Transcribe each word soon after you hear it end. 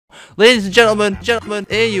Ladies and gentlemen,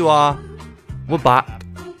 here you are. We're back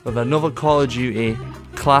with another Call of Duty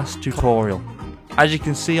class tutorial. As you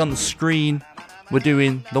can see on the screen, we're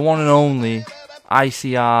doing the one and only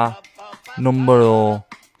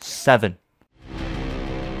ICR-7.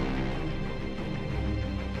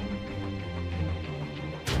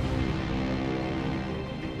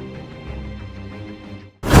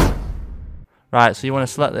 Right, so you want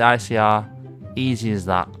to select the ICR, easy as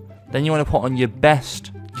that. Then you want to put on your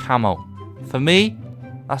best camo. For me,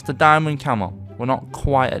 that's the diamond camo. We're not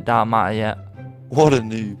quite at dark matter yet. What a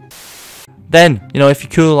noob. Then, you know, if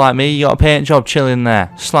you're cool like me, you got a paint job chilling there.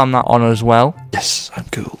 Slam that on as well. Yes, I'm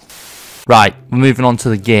cool. Right, we're moving on to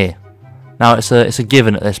the gear. Now it's a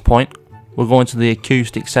given at this point. We're going to the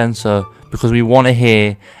acoustic sensor because we want to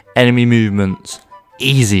hear enemy movements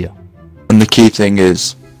easier. And the key thing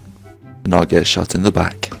is not get shot in the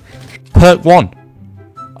back. Perk 1,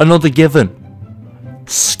 another given.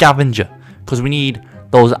 Scavenger, because we need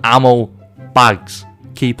those ammo bags.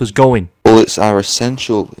 Keep us going. Bullets are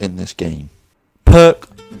essential in this game. Perk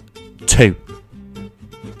 2.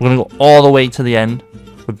 We're going to go all the way to the end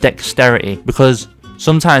with dexterity, because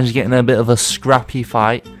sometimes you're getting a bit of a scrappy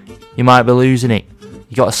fight. You might be losing it.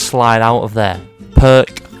 You got to slide out of there.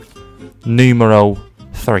 Perk numero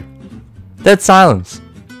 3. Dead silence.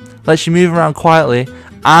 Lets you move around quietly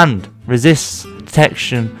and resists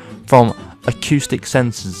detection from acoustic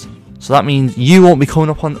sensors. So that means you won't be coming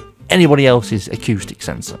up on anybody else's acoustic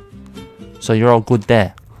sensor. So you're all good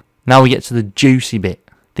there. Now we get to the juicy bit.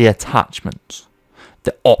 The attachments.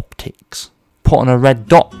 The optics. Put on a red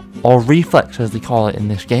dot, or reflex as they call it in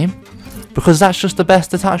this game, because that's just the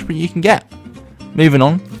best attachment you can get. Moving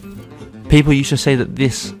on. People used to say that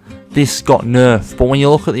this got nerfed, but when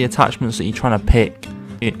you look at the attachments that you're trying to pick,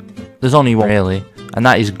 there's only one really, and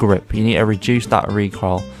that is grip. You need to reduce that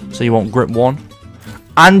recoil. So you want grip 1,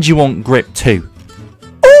 and you want grip 2.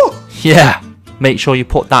 Oh! Yeah. Make sure you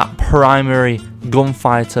put that primary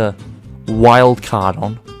gunfighter wildcard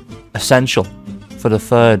on. Essential for the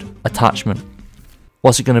third attachment.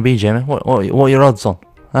 What's it going to be, Jamie? What are your odds on?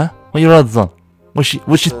 Huh? What are your odds on? What's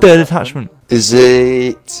your third attachment? Is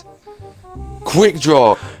it quick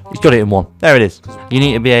draw? He's got it in one. There it is. You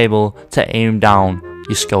need to be able to aim down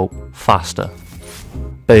your scope faster.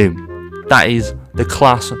 Boom. That is the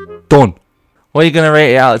class done. What are you going to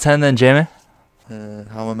rate it out of 10 then, Jamie?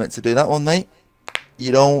 How am I meant to do that one, mate?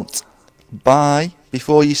 You don't buy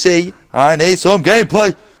before you see. I need some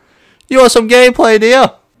gameplay. You want some gameplay, do you?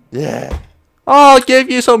 Yeah. I'll give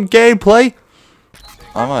you some gameplay.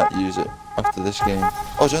 I might use it after this game.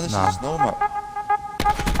 Oh, John, this is a snow map.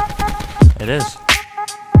 It is.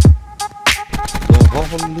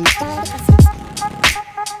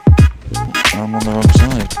 I'm on the wrong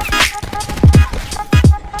side.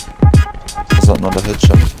 Is that not a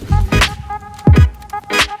headshot?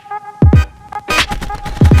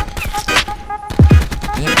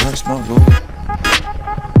 Yeah, that's not good.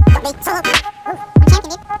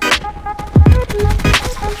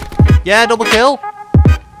 Yeah, double kill.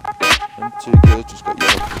 And 2 kills just got you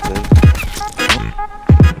off the table.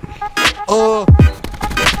 Oh!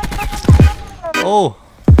 Oh.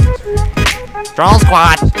 Drone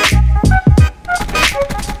squad.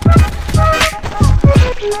 Oh,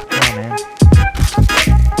 man.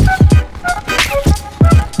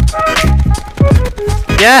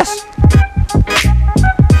 Yes.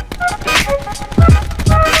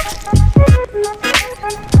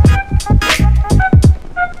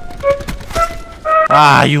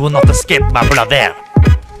 Ah, you will not escape, my brother.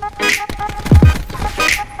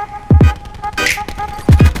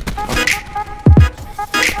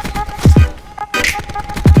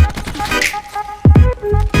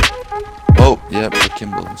 Oh, yeah, the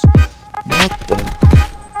Kimballs. What the?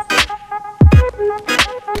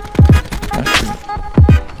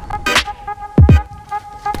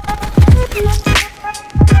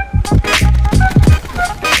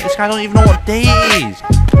 This guy don't even know what day it is.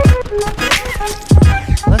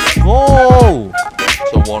 Let's go.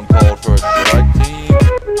 Someone called for a strike team.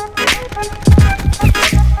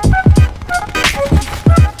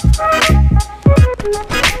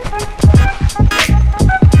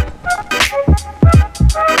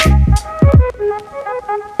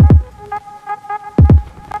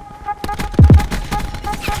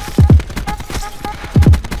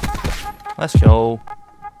 Let's go.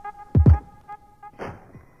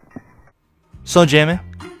 So, Jamie,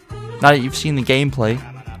 now that you've seen the gameplay,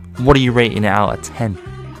 what are you rating it out of 10?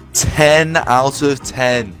 10 out of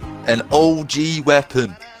 10. An OG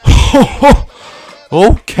weapon.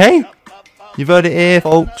 Okay. You've heard it here,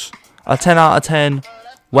 folks. A 10 out of 10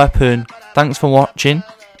 weapon. Thanks for watching.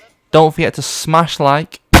 Don't forget to smash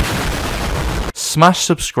like. smash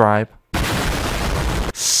subscribe,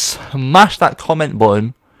 smash that comment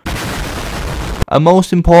button, and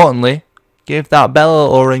most importantly, give that bell a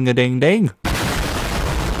little ring-a-ding-ding.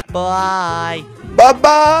 Bye.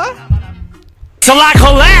 Bye-bye. Till I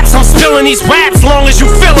collapse, I'm spilling these raps. Long as you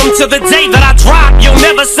feel them, till the day that I drop, you'll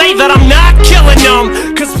never say that I'm not killing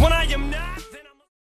them. 'Cause when I